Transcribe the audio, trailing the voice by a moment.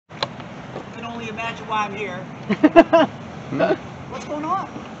only imagine why I'm here. What's going on?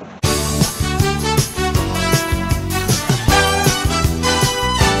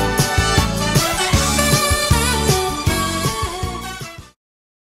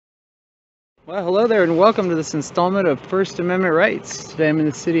 Well, hello there and welcome to this installment of First Amendment Rights. Today I'm in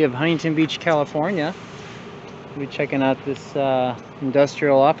the city of Huntington Beach, California. We'll be checking out this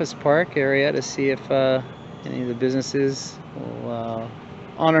industrial office park area to see if any of the businesses will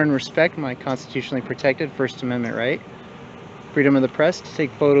honor and respect my constitutionally protected First Amendment right. Freedom of the press to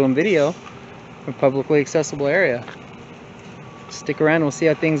take photo and video from a publicly accessible area. Stick around, we'll see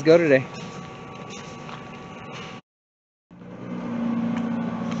how things go today.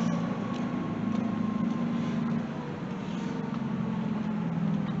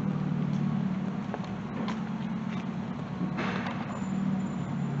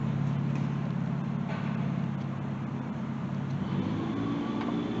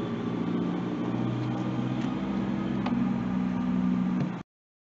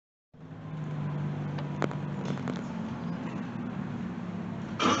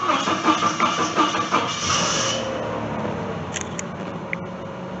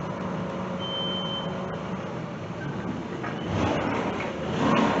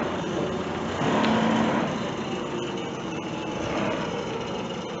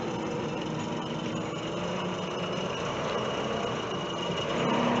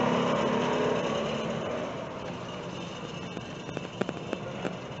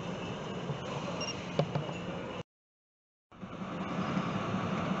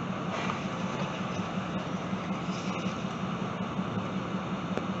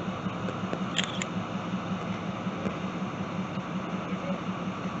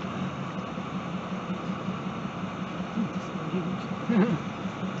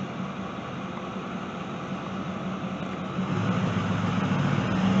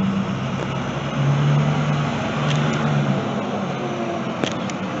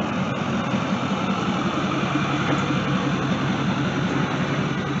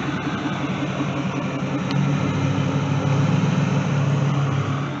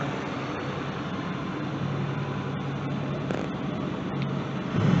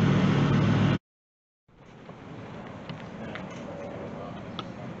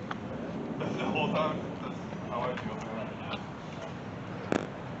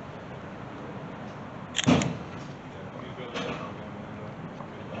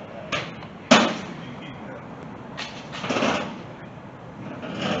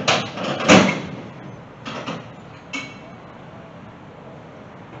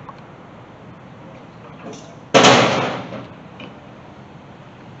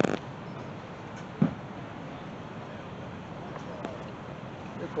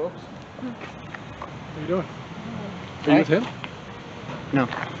 Hey folks, how you doing? Are you with him? No.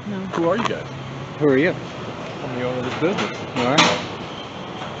 Who are you guys? Who are you? I'm the owner of this business. You are?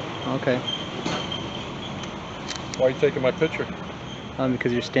 Okay. Why are you taking my picture?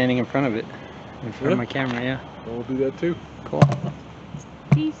 Because you're standing in front of it. In front of my camera, yeah. Well, we'll do that too. Cool.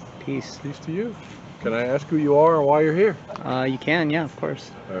 Peace. Peace. Peace to you. Can I ask who you are and why you're here? You can, yeah, of course.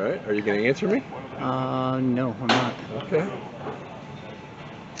 All right. Are you going to answer me? No, I'm not. Okay.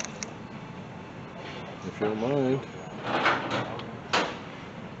 If you don't mind.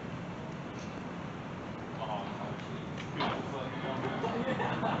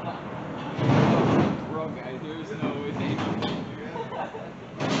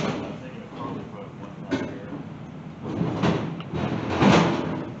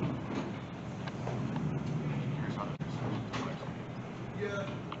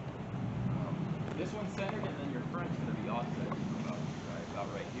 This one's centered, and then your front's going to be offset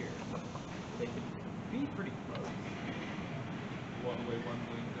about right here. They can be pretty close. One way, one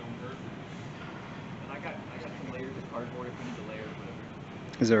wing film version. And I got some layers of cardboard if you need to layer or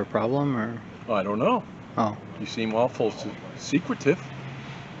whatever. Is there a problem, or? Oh, I don't know. Oh. You seem awful secretive.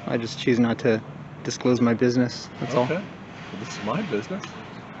 I just choose not to disclose my business, that's all. Okay. Well, this is my business.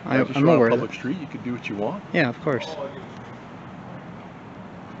 I'm You're on aware a of public it. street. You can do what you want. Yeah, of course.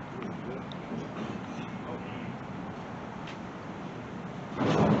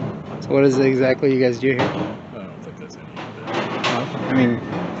 So what is it exactly you guys do here? I don't think that's any of it. Well, I mean,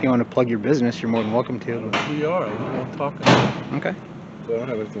 if you want to plug your business, you're more than welcome I don't know to. who you are. I don't know what I'm talking. Okay, So I don't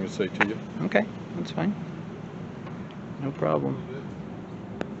have anything to say to you. okay, that's fine. No problem.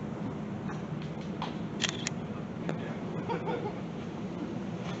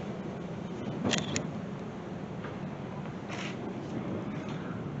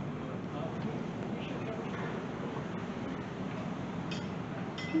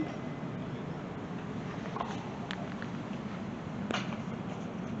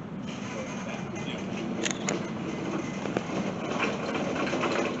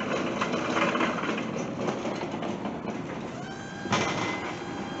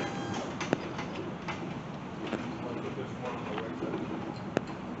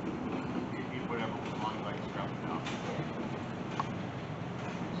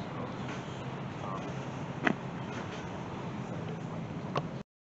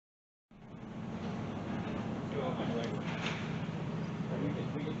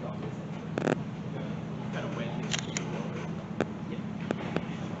 we can drop this. Kind of went into the water. Yeah.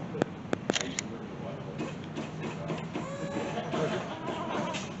 I used to live in the water.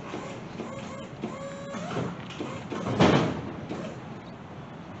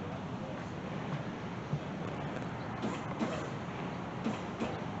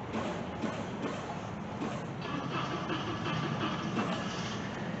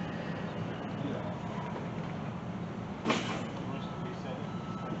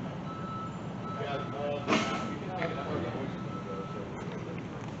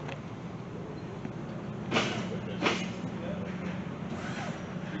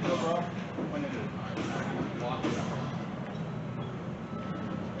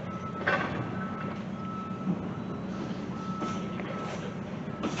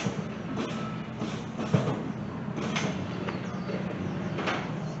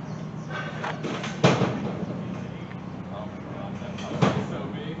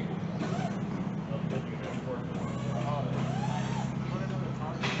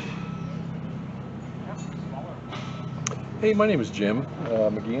 Hey, my name is Jim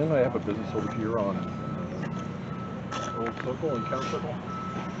McGeehan. I have a business over here on Old Circle and Count Circle.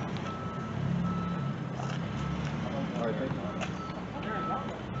 All right, thank you.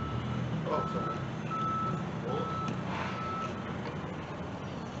 Oh, sorry.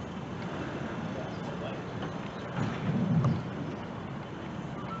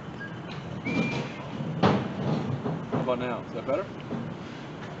 How about now? Is that better?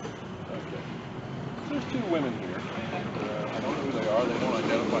 Okay. There's two women here. I don't know who they are. They won't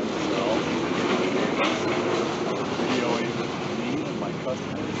identify themselves. Videoing me and my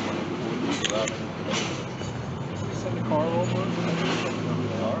customers, my employees, without any permission. Should we send a car over? I don't know who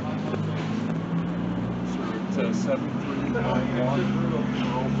they are. So it's 7391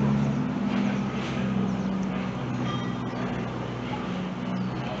 Rural Circle.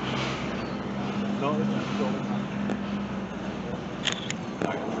 No, it's just building.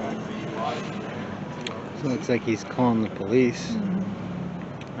 So it looks like he's calling the police,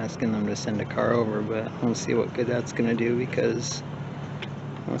 asking them to send a car over, but I don't see what good that's going to do because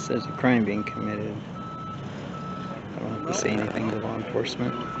unless there's a crime being committed, I don't have to say anything to law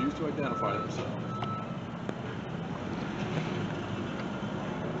enforcement. They refuse to identify themselves.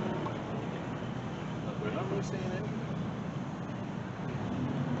 They're not really saying anything.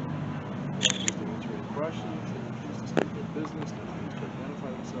 They refuse to answer any questions, they refuse to state their business, they refuse to identify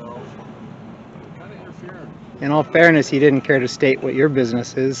themselves. They're kind of interfering. In all fairness, he didn't care to state what your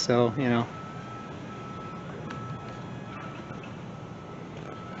business is, so, you know.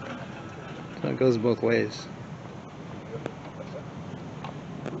 So it goes both ways.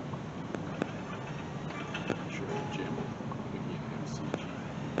 Sure, Jim. McGeehan, MCG.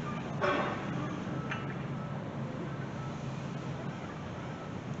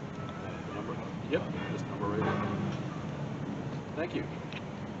 Number? Yep, this number right here. Thank you.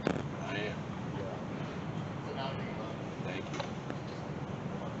 I am. Thank you.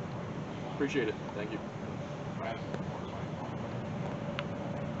 Appreciate it. Thank you.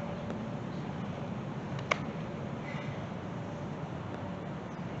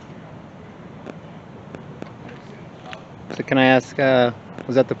 So can I ask,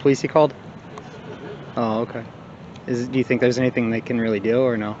 was that the police he called? Oh, okay. Do you think there's anything they can really do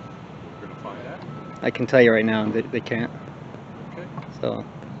or no? We're going to find out. I can tell you right now that they can't. Okay. So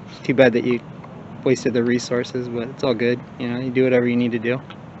it's too bad that you wasted the resources, but it's all good. You know, you do whatever you need to do.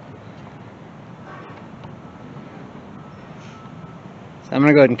 So I'm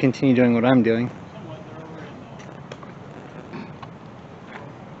gonna go ahead and continue doing what I'm doing.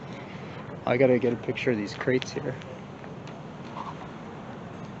 I gotta get a picture of these crates here.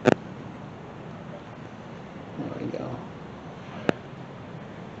 There we go.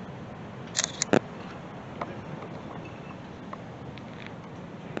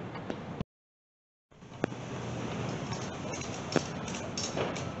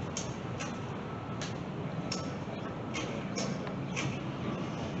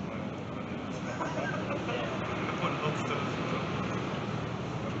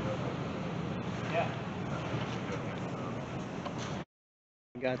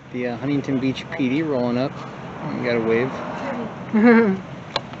 Got the Huntington Beach PD rolling up. We got a wave.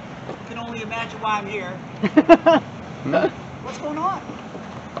 Can only imagine why I'm here. What's going on?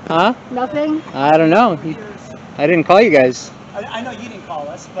 Huh? Nothing? I don't know. I didn't call you guys. I know you didn't call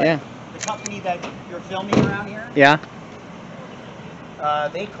us, but Yeah. the company that you're filming around here, Yeah?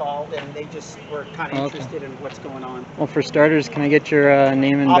 they called and they just were kind of Okay. interested in what's going on. Well, for starters, can I get your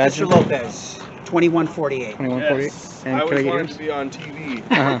name and badge? Officer Lopez, 2148. 2148. Yes. And I can I always get wanted yours? to be on TV.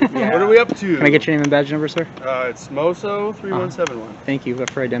 Yeah. What are we up to? Can I get your name and badge number, sir? It's Moso3171. Thank you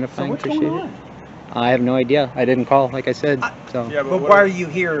for identifying. So what's Appreciate going on? it. I have no idea. I didn't call, like I said. So. Yeah, But why are you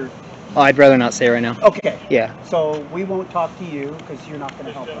here? Oh, I'd rather not say right now. Okay. Yeah. So we won't talk to you because you're not going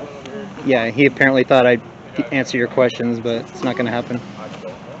to help us. Yeah. He apparently thought I'd answer your questions, but it's not going to happen. I don't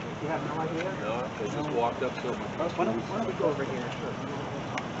know. You have no idea? No, they just walked up to my Why don't we go over here?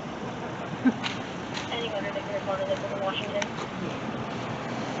 Any order that you're reported in Washington?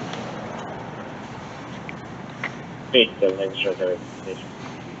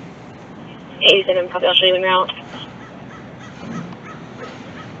 87, copy, I'll show you en route.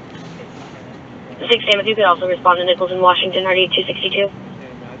 6 a.m. if you could also respond to Nichols in Washington, RD 262.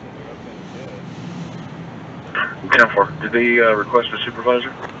 10-4. Did they request a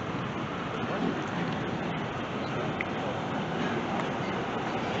supervisor?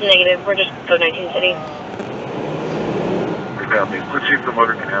 Negative, we're just code 19 city. They got me. Let's see if the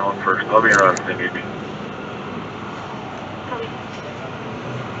motor can handle it first. I'll be around if they need me. Copy.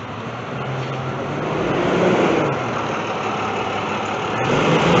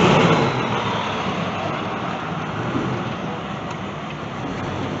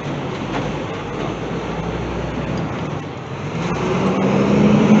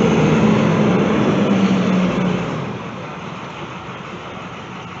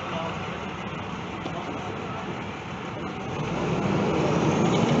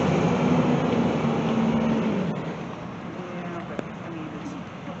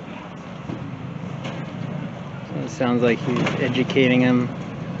 It sounds like he's educating him.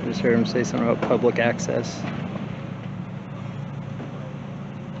 I just heard him say something about public access.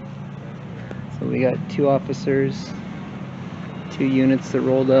 So we got 2 officers, 2 units that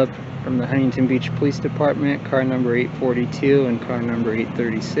rolled up from the Huntington Beach Police Department, car number 842 and car number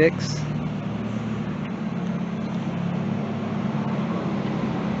 836.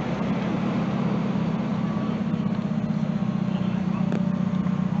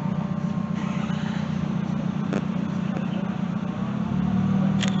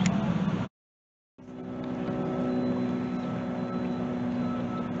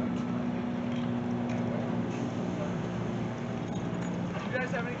 You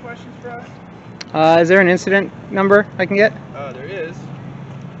guys have any questions for us? Is there an incident number I can get? There is.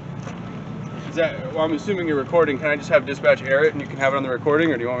 Is that, well, I'm assuming you're recording. Can I just have dispatch air it and you can have it on the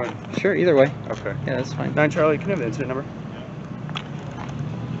recording, or do you want me? Sure, either way. Okay. Yeah, that's fine. 9 Charlie, can I have the incident number?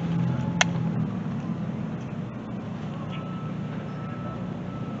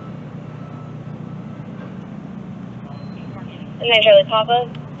 And 9 Charlie Papa,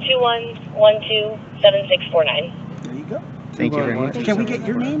 21127649. There you go. Thank you very much. Can we get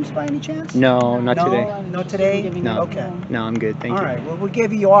your names by any chance? No, not No? today. No today? No. Okay. No, I'm good. Thank All you. right. Well, we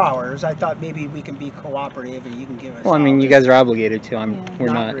gave you ours. I thought maybe we can be cooperative and you can give us. Well, I mean, you ours. guys are obligated to.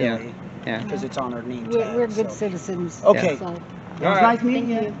 We're not. really. Yeah. Yeah. Because it's on our name We're tag, good so. citizens. Okay. So, It was nice meeting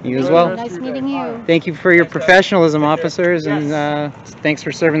you. You as well. nice meeting you. Thank you for your Thanks, guys. professionalism, Take care. officers, and thanks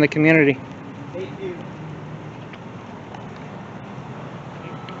for serving the community. Thank you.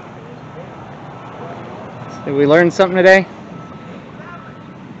 Did we learn something today?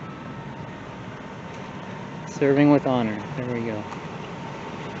 Serving with honor. There we go.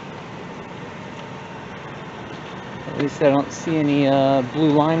 At least I don't see any blue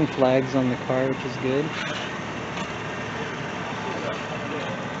line flags on the car, which is good.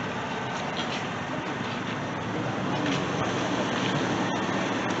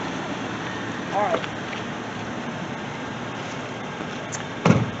 All right.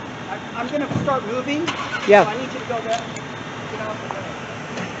 I'm going to start moving. Yeah. So I need you to go there. Get out the way.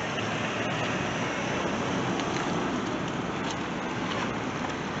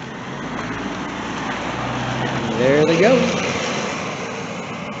 There they go.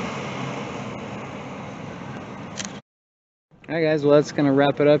 Alright guys, well that's going to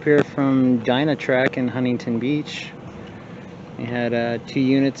wrap it up here from Dynatrack in Huntington Beach. We had 2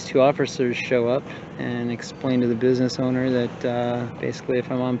 units, 2 officers show up and explain to the business owner that basically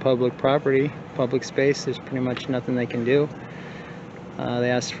if I'm on public property, public space, there's pretty much nothing they can do. They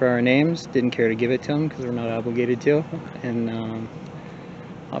asked for our names, didn't care to give it to them because we're not obligated to, and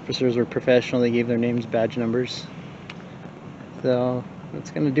officers were professional, they gave their names, badge numbers. So that's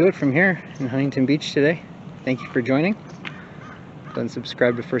going to do it from here in Huntington Beach today. Thank you for joining. Go and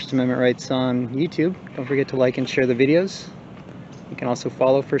subscribe to First Amendment Rights on YouTube. Don't forget to like and share the videos. You can also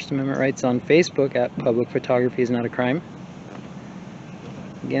follow First Amendment Rights on Facebook at Public Photography is Not a Crime.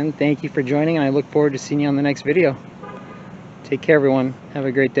 Again, thank you for joining, and I look forward to seeing you on the next video. Take care, everyone. Have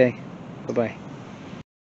a great day. Bye-bye.